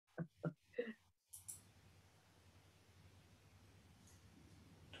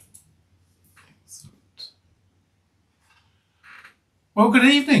Well, good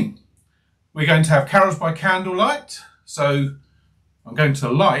evening. We're going to have carols by candlelight. So I'm going to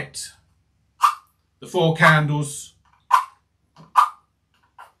light the 4 candles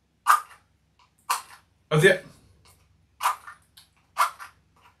of the...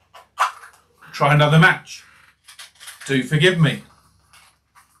 Try another match. Do forgive me.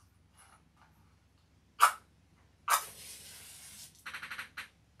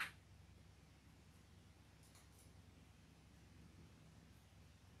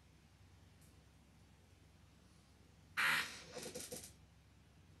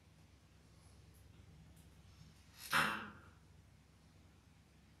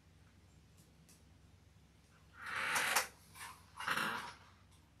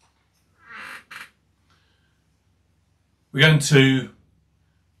 We're going to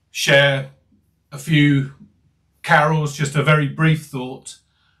share a few carols, just a very brief thought,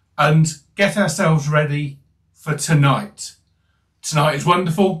 and get ourselves ready for tonight. Tonight is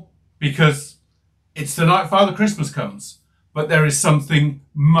wonderful because it's the night Father Christmas comes, but there is something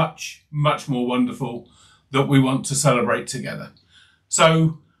much, much more wonderful that we want to celebrate together.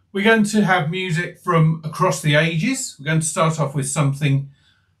 So we're going to have music from across the ages. We're going to start off with something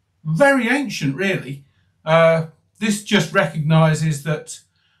very ancient, really. This just recognises that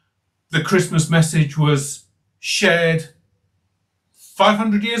the Christmas message was shared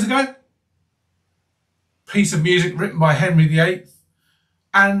 500 years ago. Piece of music written by Henry VIII,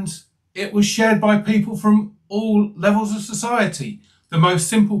 and it was shared by people from all levels of society, the most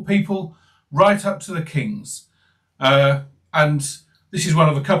simple people right up to the kings. And this is one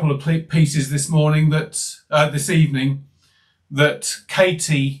of a couple of pieces this evening that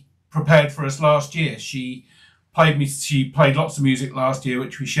Katie prepared for us last year. She played lots of music last year,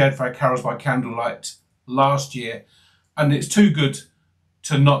 which we shared for our carols by candlelight last year, and it's too good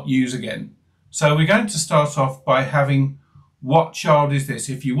to not use again. So we're going to start off by having What Child Is This?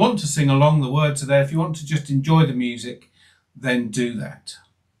 If you want to sing along, the words are there. If you want to just enjoy the music, then do that.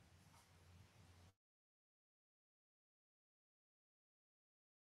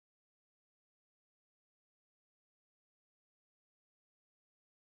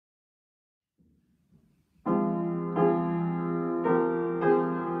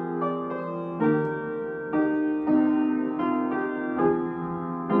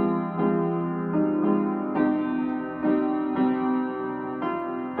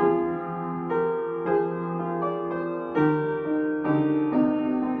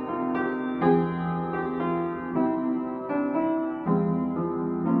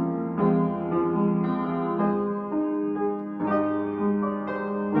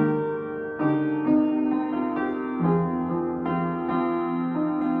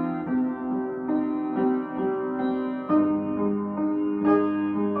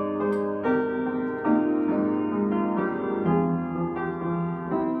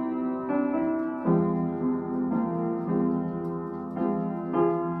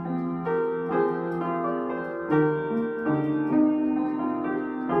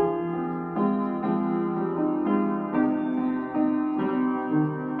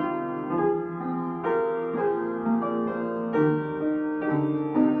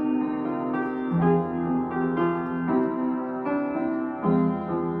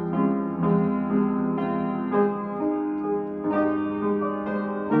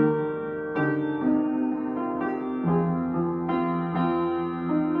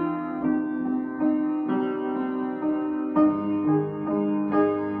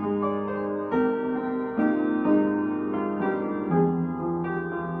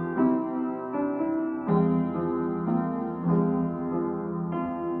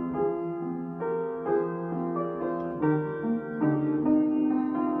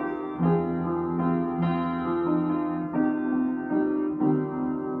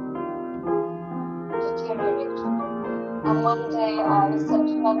 And one day I said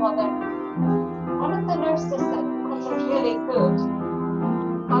to my mother, one of the nurses said, because I'm really good,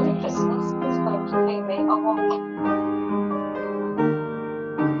 Father Christmas is going to bring me a walk.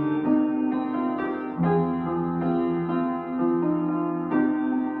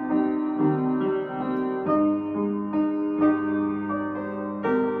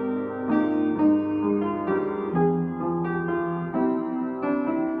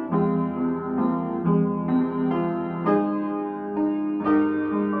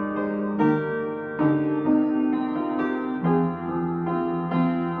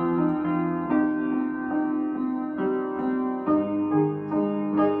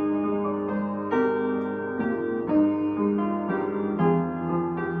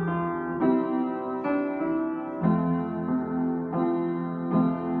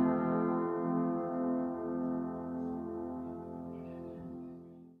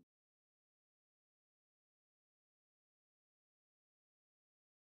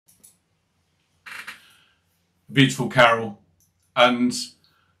 a beautiful carol, and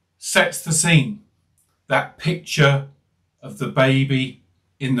sets the scene. That picture of the baby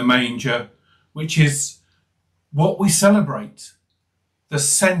in the manger, which is what we celebrate, the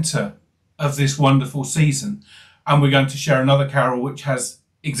centre of this wonderful season. And we're going to share another carol which has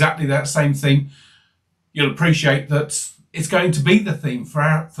exactly that same theme. You'll appreciate that it's going to be the theme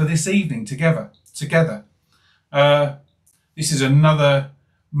for this evening together. This is another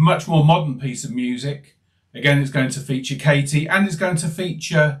much more modern piece of music. Again, it's going to feature Katie and it's going to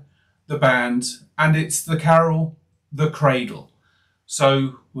feature the band, and it's the carol, The Cradle.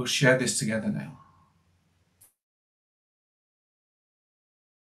 So we'll share this together now.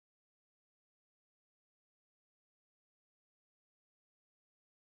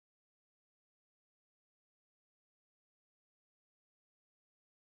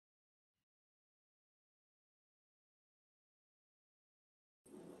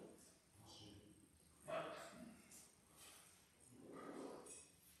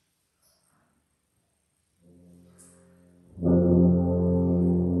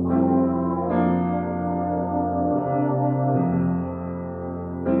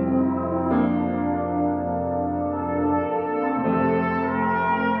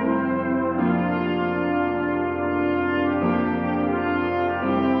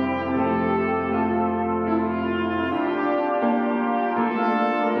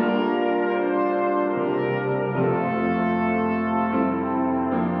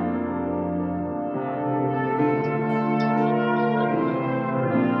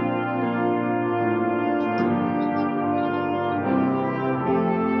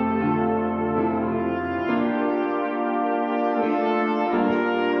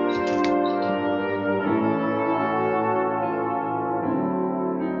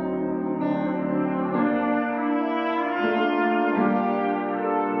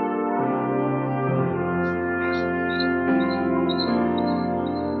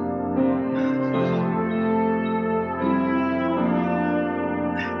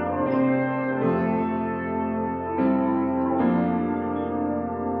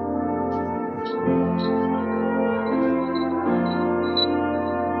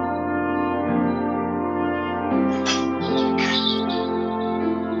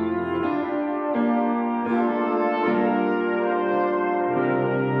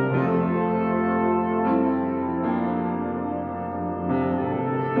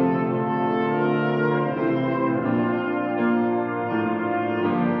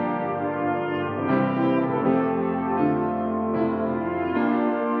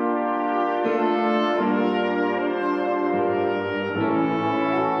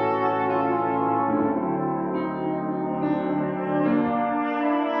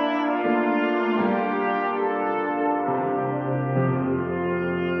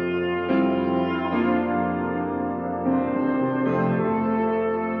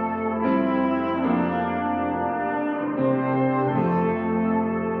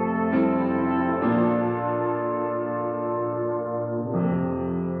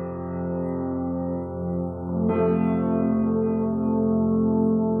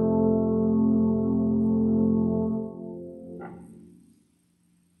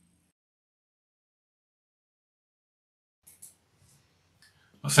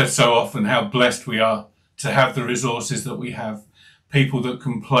 I've said so often how blessed we are to have the resources that we have. People that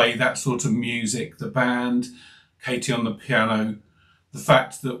can play that sort of music, the band, Katie on the piano. The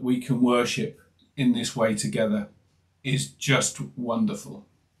fact that we can worship in this way together is just wonderful.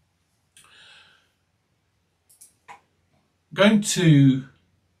 I'm going to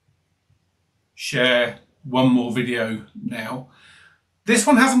share one more video now. This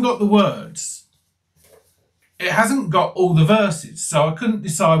one hasn't got the words. It hasn't got all the verses, so I couldn't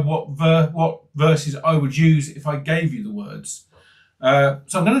decide what verses I would use if I gave you the words. So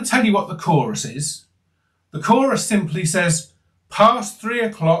I'm going to tell you what the chorus is. The chorus simply says, "Past 3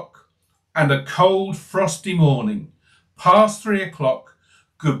 o'clock and a cold frosty morning. Past 3 o'clock,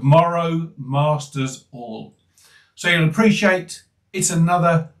 good morrow, masters all." So you'll appreciate it's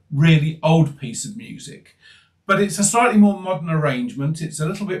another really old piece of music, but it's a slightly more modern arrangement. It's a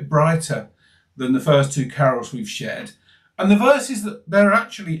little bit brighter than the first two carols we've shared. And the verses, there are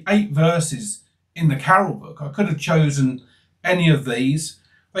actually 8 verses in the carol book. I could have chosen any of these.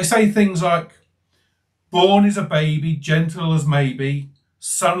 They say things like, "Born is a baby, gentle as may be,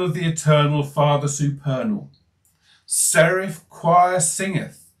 son of the eternal Father supernal. Seraph choir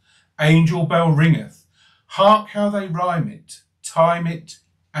singeth, angel bell ringeth. Hark how they rhyme it, time it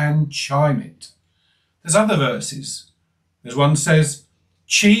and chime it." There's other verses. There's one says,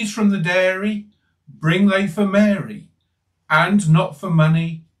 "Cheese from the dairy, bring they for Mary, and not for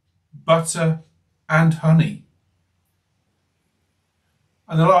money, butter and honey."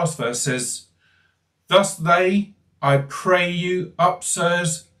 And the last verse says, "Thus they, I pray you, up,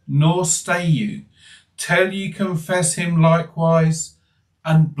 sirs, nor stay you, till you confess him likewise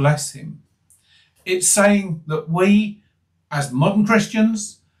and bless him." It's saying that we, as modern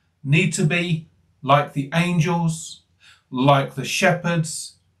Christians, need to be like the angels, like the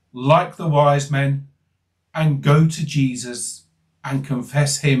shepherds, like the wise men, and go to Jesus and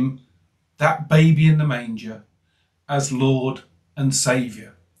confess him, that baby in the manger, as Lord and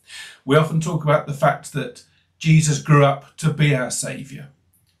Saviour. We often talk about the fact that Jesus grew up to be our Saviour,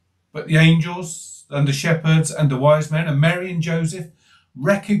 but the angels and the shepherds and the wise men and Mary and Joseph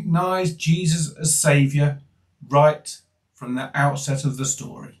recognised Jesus as Saviour right from the outset of the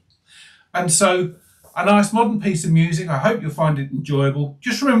story. And so, a nice modern piece of music. I hope you'll find it enjoyable.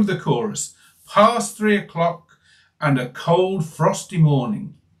 Just remember the chorus. Past 3 o'clock and a cold frosty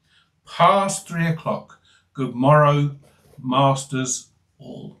morning. Past 3 o'clock. Good morrow, masters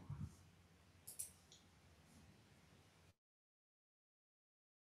all.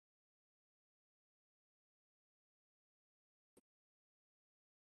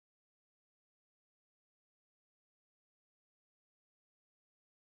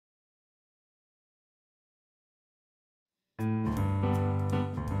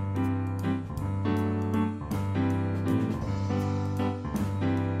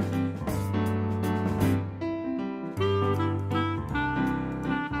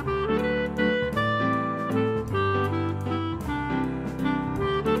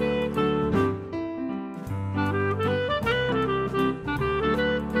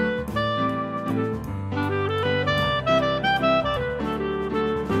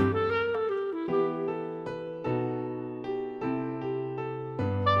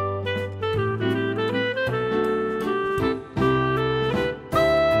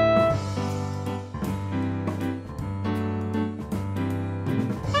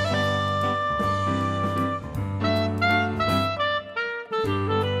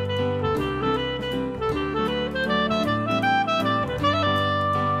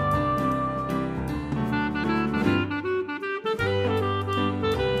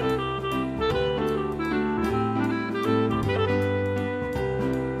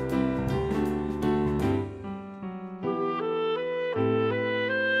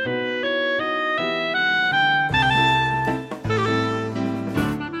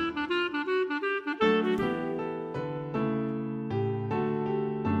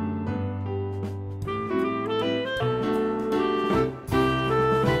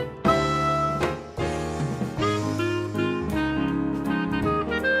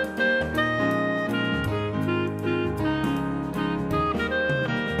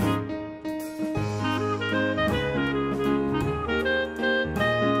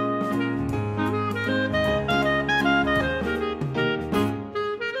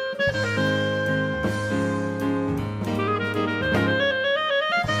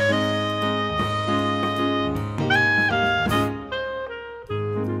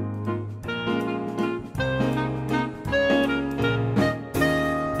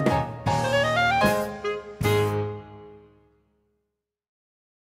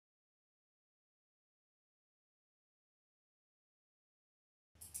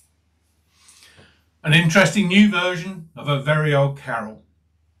 An interesting new version of a very old carol.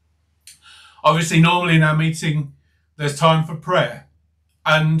 Obviously, normally in our meeting, there's time for prayer,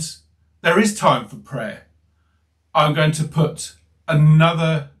 and there is time for prayer. I'm going to put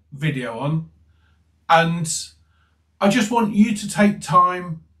another video on, and I just want you to take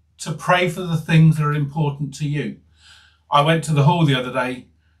time to pray for the things that are important to you. I went to the hall the other day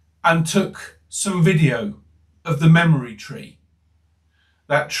and took some video of the memory tree.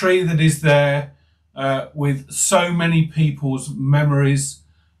 That tree that is there with so many people's memories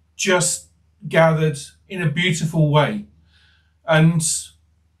just gathered in a beautiful way. And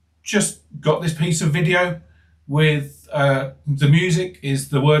just got this piece of video with the music is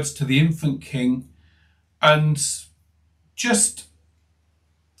the words to the infant king, and just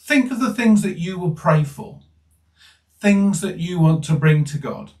think of the things that you will pray for, things that you want to bring to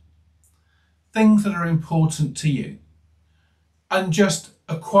God, things that are important to you, and just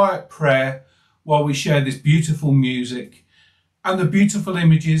a quiet prayer while we share this beautiful music and the beautiful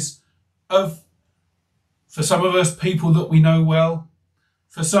images of, for some of us, people that we know well,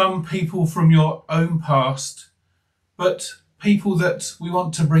 for some people from your own past, but people that we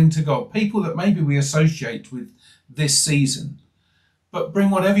want to bring to God, people that maybe we associate with this season. But bring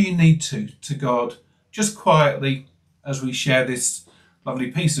whatever you need to God, just quietly, as we share this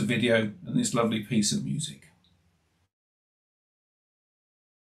lovely piece of video and this lovely piece of music.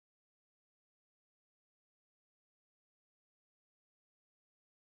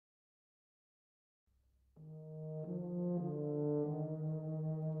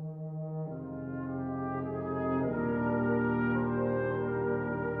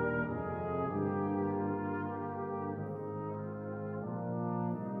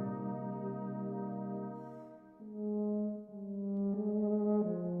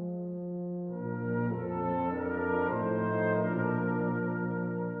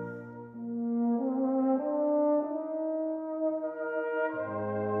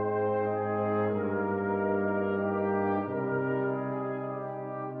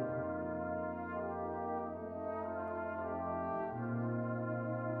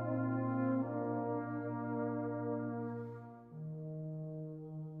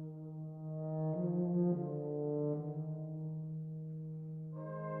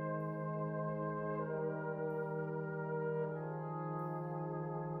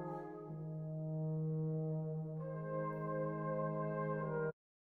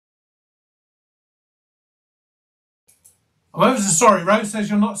 I'm ever so sorry, Rose says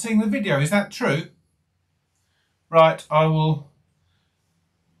you're not seeing the video. Is that true? Right, I will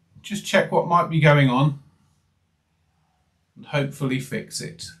just check what might be going on and hopefully fix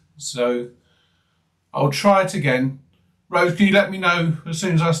it. So I'll try it again. Rose, can you let me know as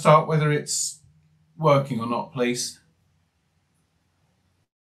soon as I start whether it's working or not, please?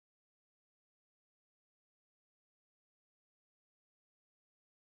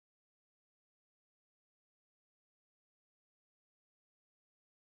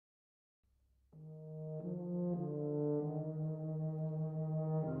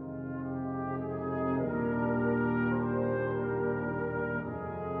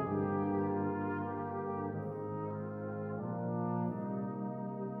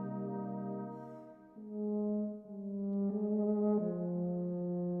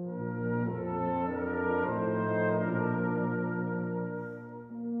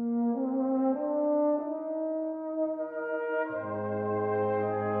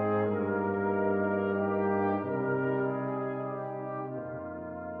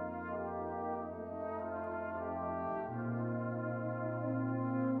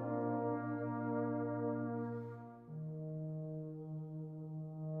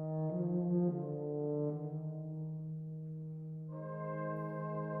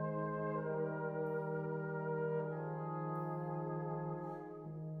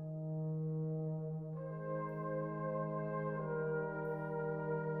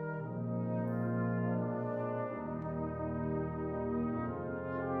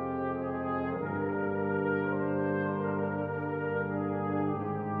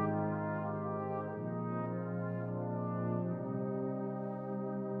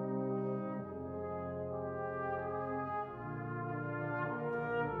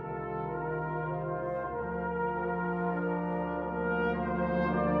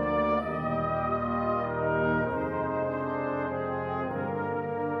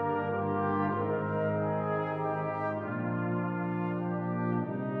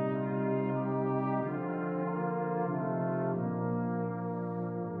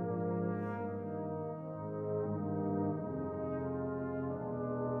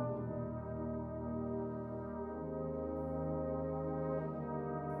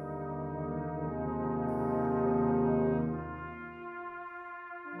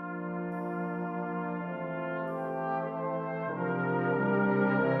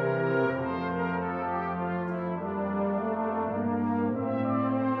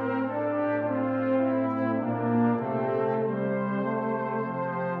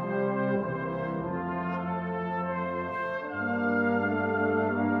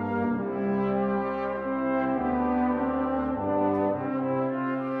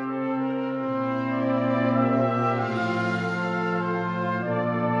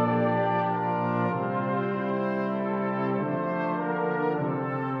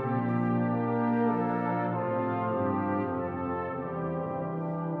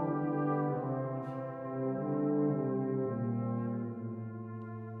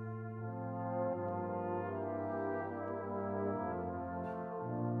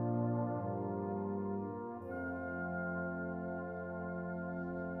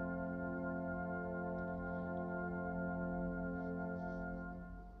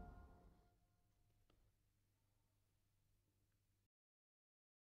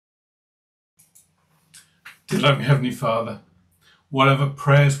 Dear loving Heavenly Father, whatever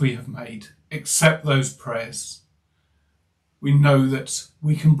prayers we have made, accept those prayers. We know that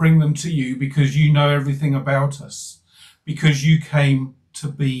we can bring them to you because you know everything about us, because you came to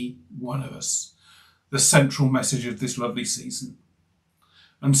be one of us, the central message of this lovely season.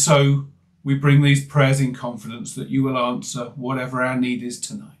 And so we bring these prayers in confidence that you will answer whatever our need is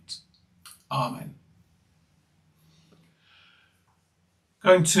tonight. Amen.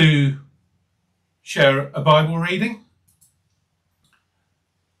 Going to share a Bible reading.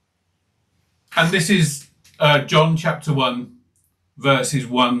 And this is John chapter 1, verses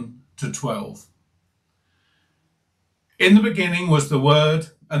 1 to 12. In the beginning was the Word,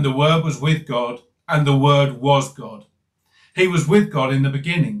 and the Word was with God, and the Word was God. He was with God in the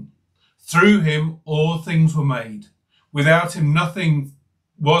beginning. Through him all things were made. Without him nothing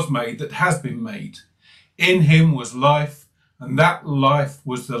was made that has been made. In him was life, and that life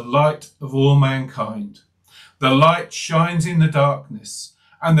was the light of all mankind. The light shines in the darkness,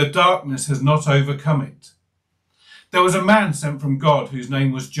 and the darkness has not overcome it. There was a man sent from God whose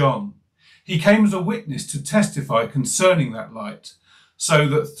name was John. He came as a witness to testify concerning that light, so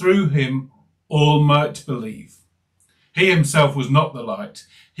that through him all might believe. He himself was not the light.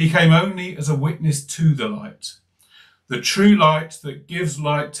 He came only as a witness to the light. The true light that gives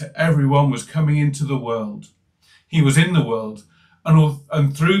light to everyone was coming into the world. He was in the world,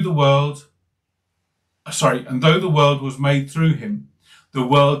 and through the world, and though the world was made through him, the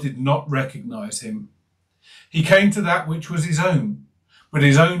world did not recognize him. He came to that which was his own, but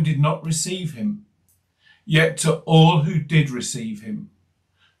his own did not receive him. Yet to all who did receive him,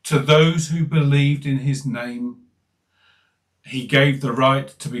 to those who believed in his name, he gave the right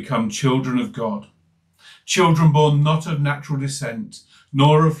to become children of God. Children born not of natural descent,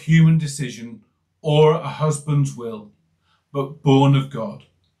 nor of human decision, or a husband's will, but born of God.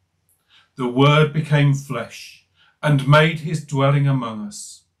 The Word became flesh and made his dwelling among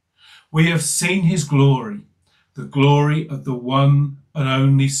us. We have seen his glory, the glory of the one and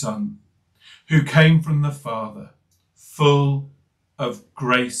only Son, who came from the Father, full of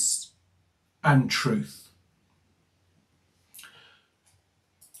grace and truth.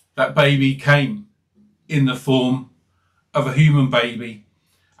 That baby came in the form of a human baby,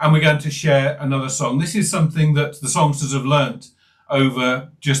 and we're going to share another song. This is something that the songsters have learnt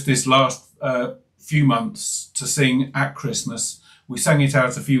over just this last few months to sing at Christmas. We sang it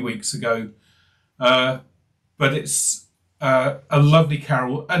out a few weeks ago, but it's a lovely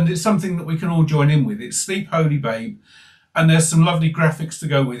carol, and it's something that we can all join in with. It's Sleep Holy Babe, and there's some lovely graphics to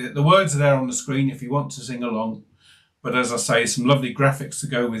go with it. The words are there on the screen if you want to sing along, but as I say, some lovely graphics to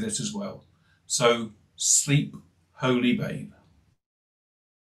go with it as well. So, Sleep Holy Babe.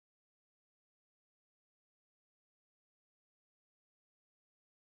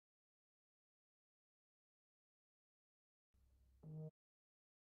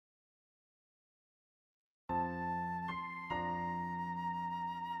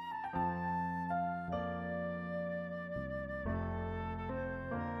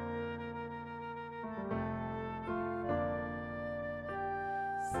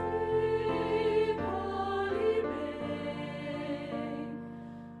 Sleep, holy babe,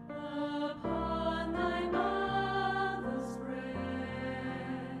 upon thy mother's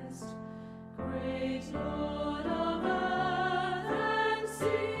breast. Great Lord of earth and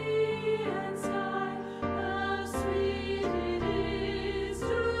sea and sky, how sweet it is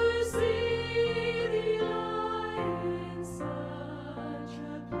to see thee lie in such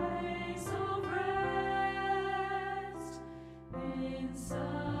a place of rest. In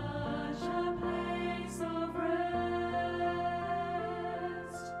such a place of rest.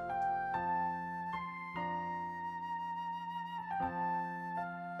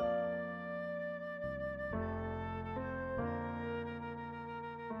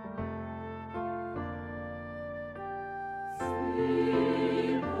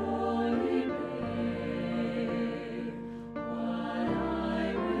 Sleep, holy babe, while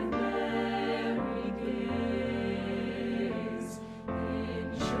I with Mary gaze in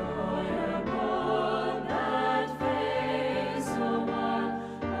joy upon that face, the one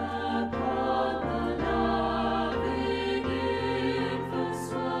upon the loving infant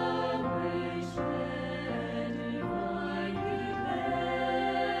swell, which there divinely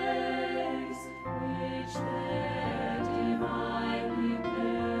place, which there divinely place.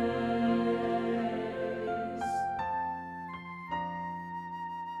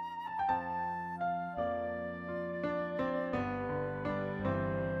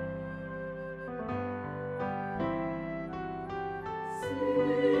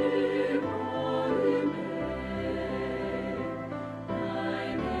 Sleep, holy babe,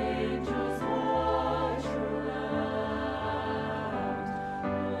 thine angels watch around,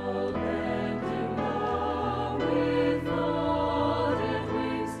 all bending low with folded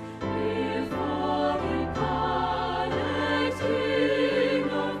wings before the incarnate King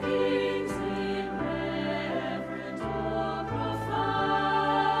of Kings, in reverent awe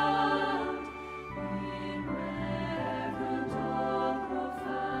profound, in reverent awe profound.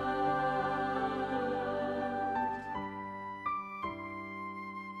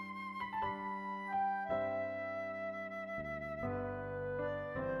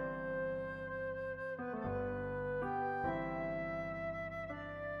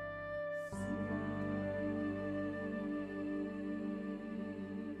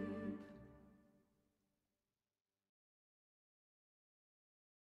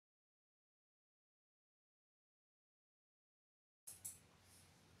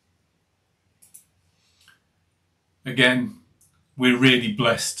 Again, we're really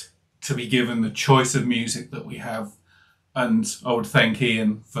blessed to be given the choice of music that we have, and I would thank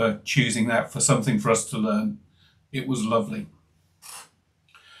Ian for choosing that for something for us to learn. It was lovely.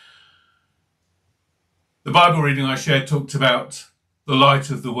 The Bible reading I shared talked about the light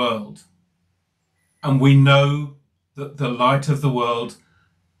of the world, and we know that the light of the world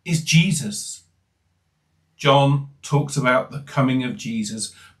is Jesus. John talks about the coming of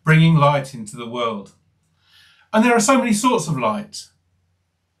Jesus, bringing light into the world. And there are so many sorts of light.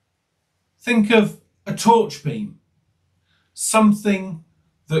 Think of a torch beam, something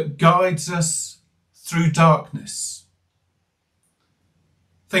that guides us through darkness.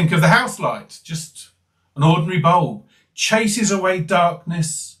 Think of the house light, just an ordinary bulb, chases away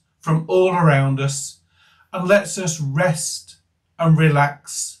darkness from all around us and lets us rest and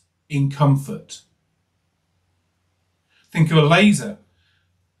relax in comfort. Think of a laser,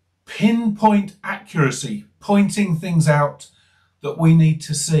 pinpoint accuracy, pointing things out that we need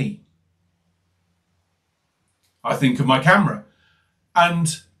to see. I think of my camera,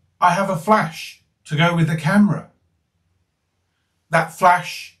 and I have a flash to go with the camera. That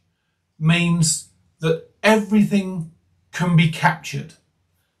flash means that everything can be captured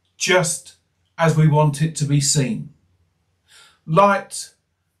just as we want it to be seen. Light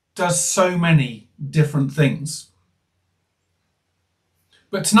does so many different things.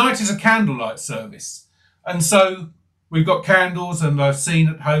 But tonight is a candlelight service, and so we've got candles, and I've seen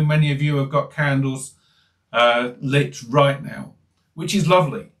at home many of you have got candles lit right now, which is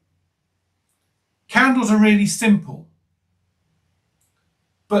lovely. Candles are really simple,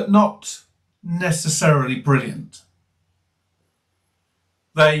 but not necessarily brilliant.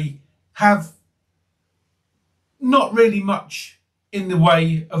 They have not really much in the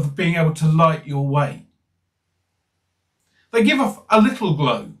way of being able to light your way. They give off a little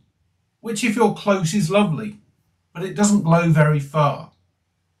glow, which if you're close is lovely, but it doesn't glow very far.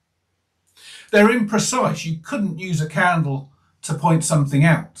 They're imprecise. You couldn't use a candle to point something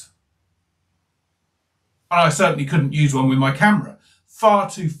out. And I certainly couldn't use one with my camera. Far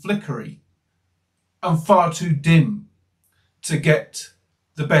too flickery and far too dim to get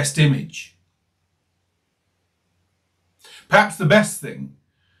the best image. Perhaps the best thing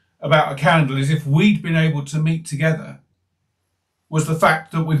about a candle is if we'd been able to meet together was the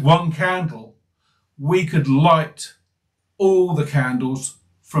fact that with one candle we could light all the candles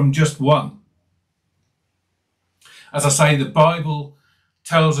from just one. As I say, the Bible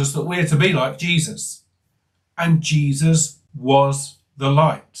tells us that we're to be like Jesus, and Jesus was the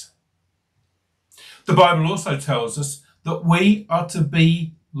light. The Bible also tells us that we are to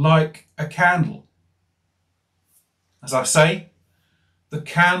be like a candle. As I say, the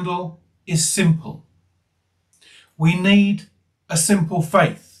candle is simple. We need a simple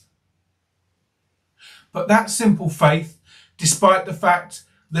faith. But that simple faith, despite the fact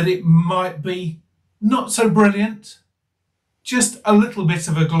that it might be not so brilliant, just a little bit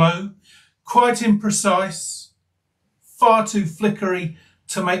of a glow, quite imprecise, far too flickery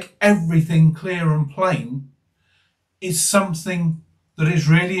to make everything clear and plain, is something that is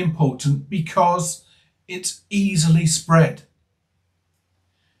really important because it's easily spread.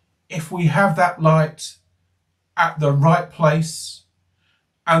 If we have that light at the right place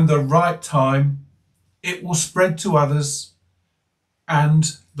and the right time, it will spread to others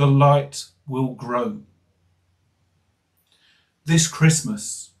and the light will grow. This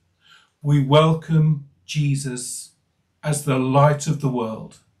Christmas, we welcome Jesus as the light of the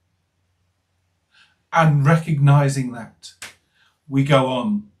world. And recognizing that, we go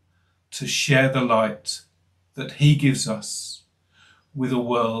on to share the light that he gives us with a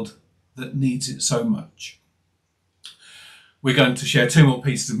world that needs it so much. We're going to share two more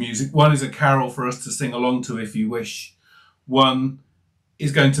pieces of music. One is a carol for us to sing along to if you wish. One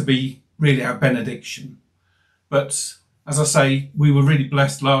is going to be really our benediction. But as I say, we were really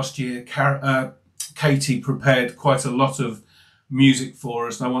blessed last year. Katie prepared quite a lot of music for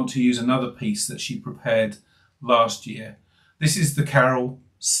us, and I want to use another piece that she prepared last year. This is the carol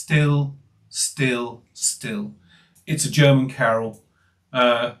Still, Still, Still. It's a German carol,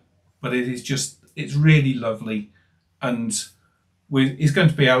 but it's really lovely, and it's going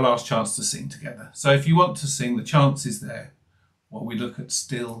to be our last chance to sing together. So if you want to sing, the chance is there while we look at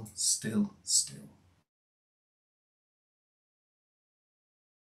Still, Still, Still.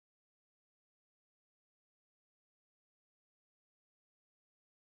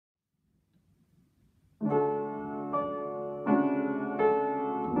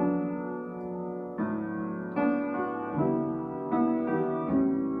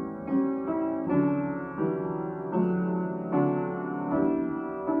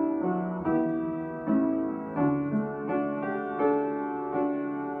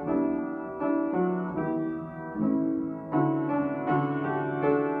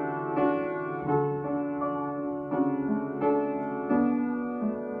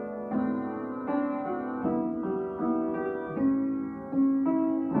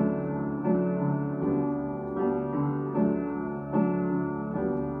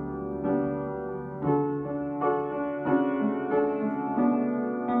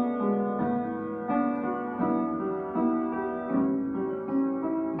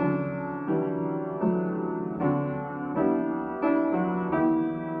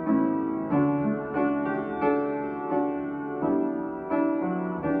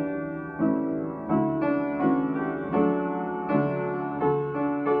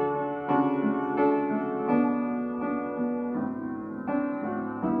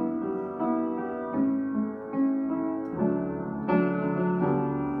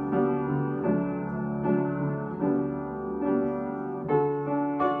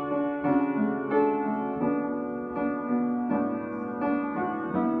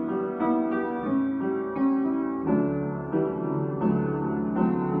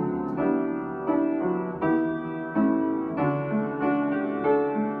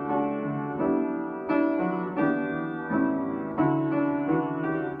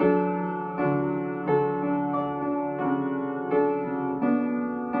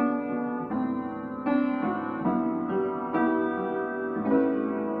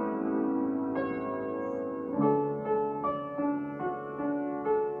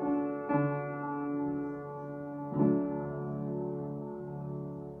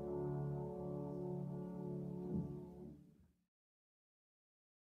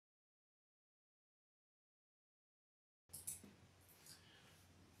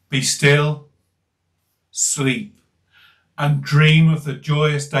 Be still, sleep, and dream of the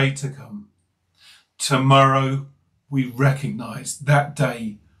joyous day to come. Tomorrow we recognise that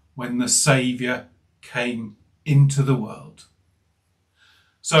day when the Saviour came into the world.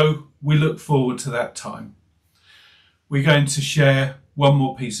 So we look forward to that time. We're going to share one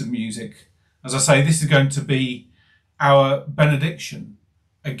more piece of music. As I say, this is going to be our benediction.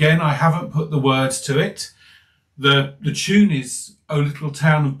 Again, I haven't put the words to it. The tune is O Little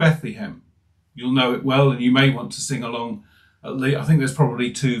Town of Bethlehem. You'll know it well, and you may want to sing along. I think there's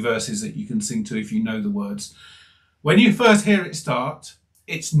probably 2 verses that you can sing to if you know the words. When you first hear it start,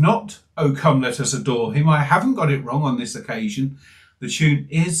 it's not O Come Let Us Adore Him. I haven't got it wrong on this occasion. The tune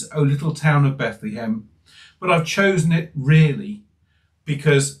is O Little Town of Bethlehem, but I've chosen it really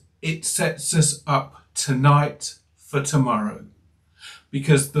because it sets us up tonight for tomorrow.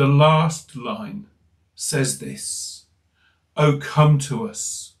 Because the last line says this: O come to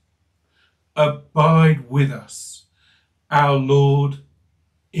us, abide with us, our Lord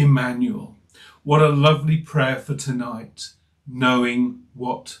Emmanuel. What a lovely prayer for tonight, knowing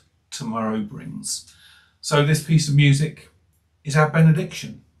what tomorrow brings. So this piece of music is our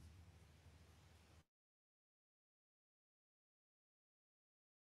benediction.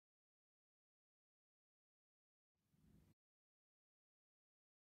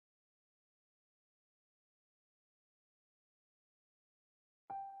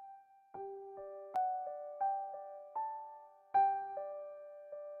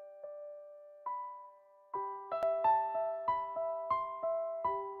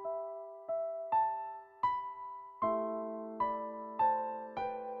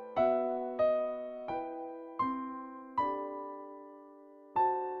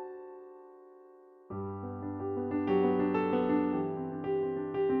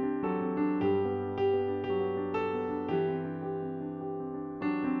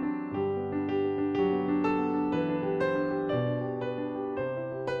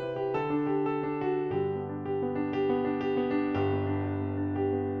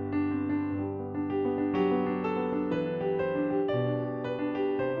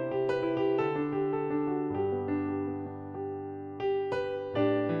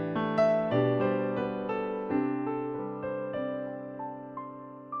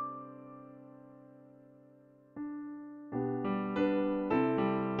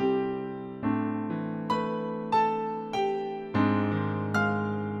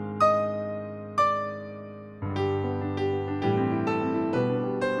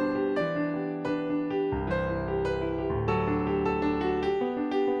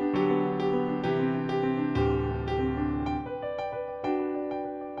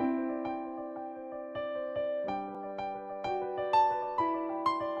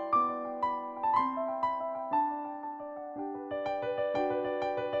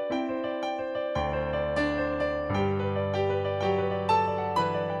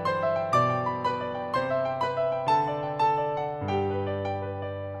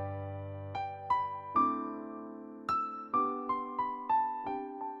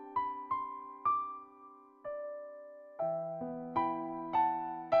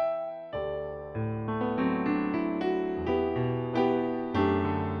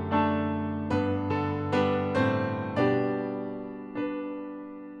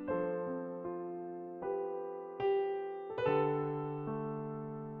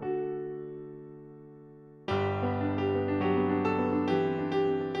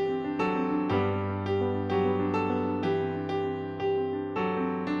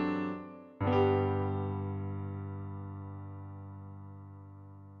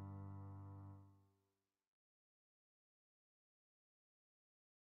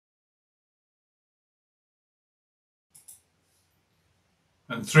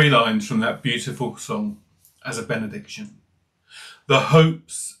 And 3 lines from that beautiful song as a benediction. The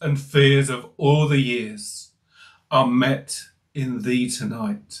hopes and fears of all the years are met in thee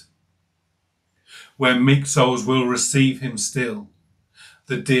tonight, where meek souls will receive him still,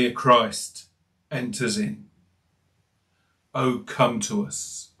 the dear Christ enters in. O come to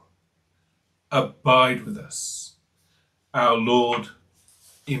us, abide with us, our Lord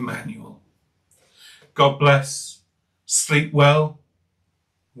Emmanuel. God bless, sleep well,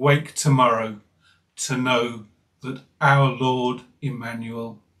 wake tomorrow to know that our Lord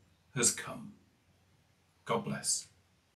Emmanuel has come. God bless.